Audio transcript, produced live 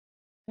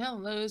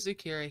Hello,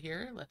 Zukira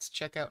here. Let's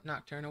check out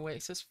Nocturne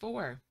Oasis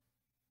 4.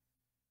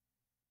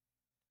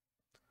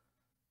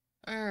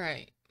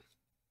 Alright.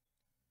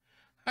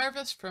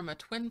 Harvest from a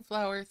twin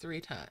flower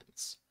 3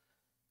 times.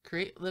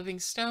 Create living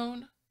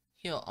stone,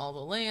 heal all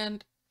the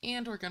land,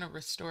 and we're going to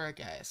restore a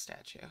Gaia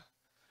statue.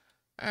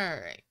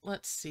 Alright,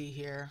 let's see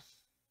here.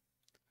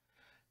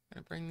 I'm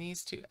going to bring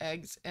these 2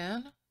 eggs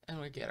in,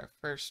 and we get our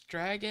first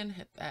dragon.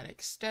 Hit that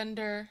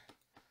extender.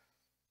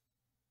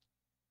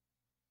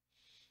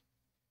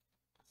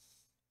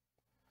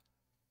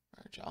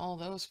 Merge all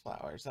those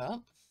flowers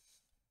up.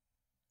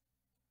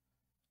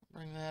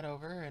 Bring that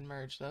over and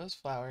merge those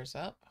flowers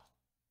up.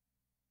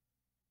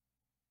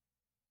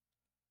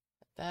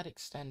 Hit that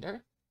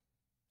extender.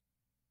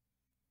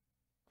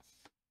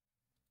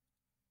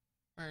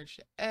 Merge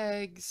the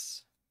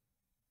eggs.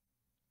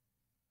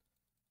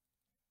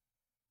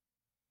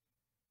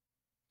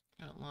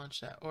 Gonna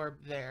launch that orb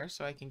there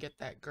so I can get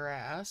that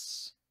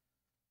grass.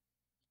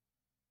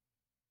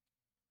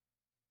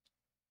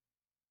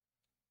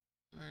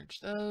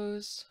 Merge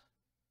those.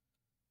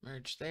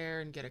 Merge there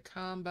and get a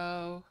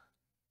combo.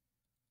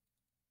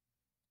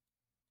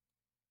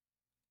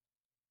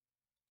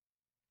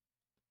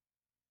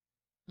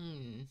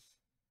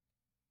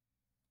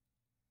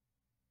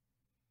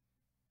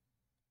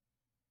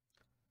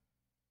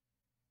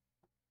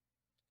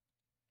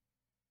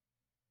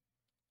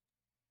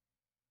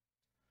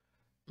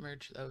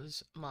 Merge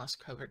those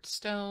moss-covered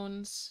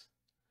stones.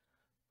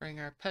 Bring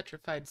our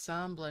petrified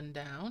Zomblin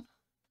down.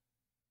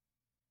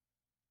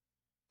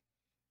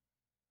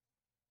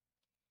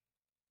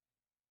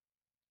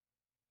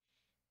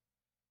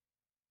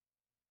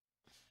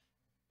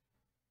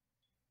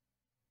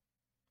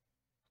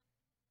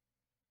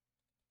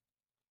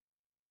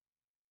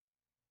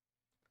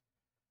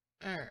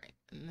 Alright,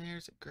 and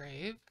there's a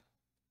grave.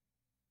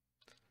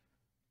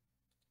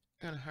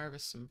 I'm gonna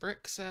harvest some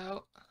bricks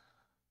out.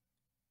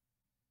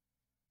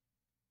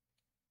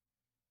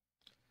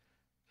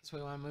 Because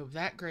we want to move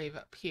that grave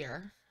up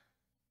here.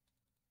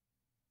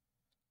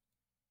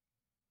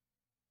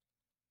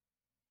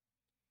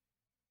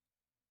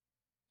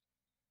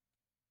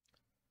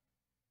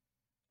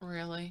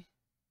 Really?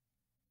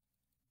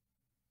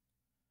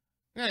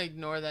 I'm gonna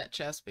ignore that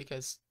chest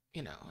because,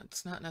 you know,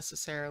 it's not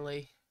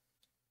necessarily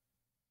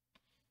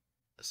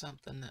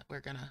something that we're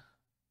gonna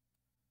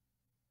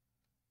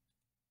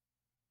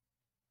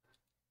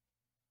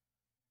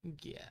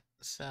get.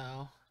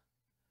 So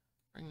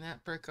bring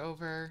that brick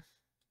over,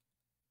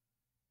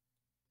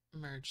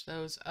 merge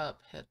those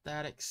up, hit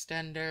that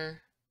extender,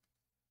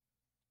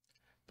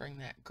 bring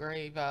that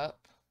grave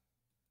up,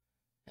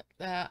 hit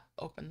that,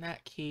 open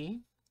that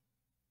key.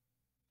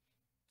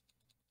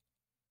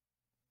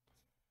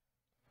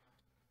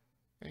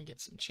 We're gonna get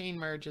some chain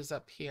merges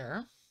up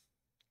here.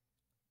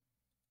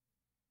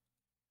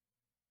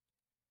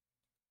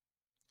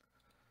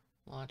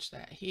 Launch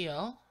that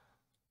heal.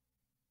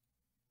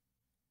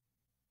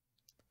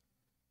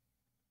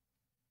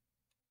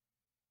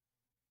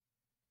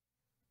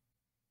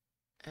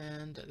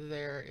 And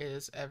there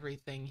is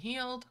everything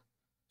healed.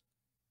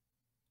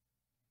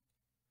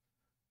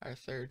 Our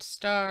 3rd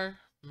star.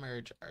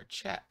 Merge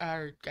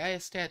our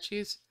Gaia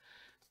statues.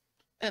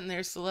 And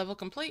there's the level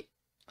complete.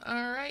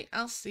 Alright,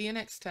 I'll see you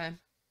next time.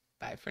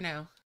 Bye for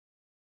now.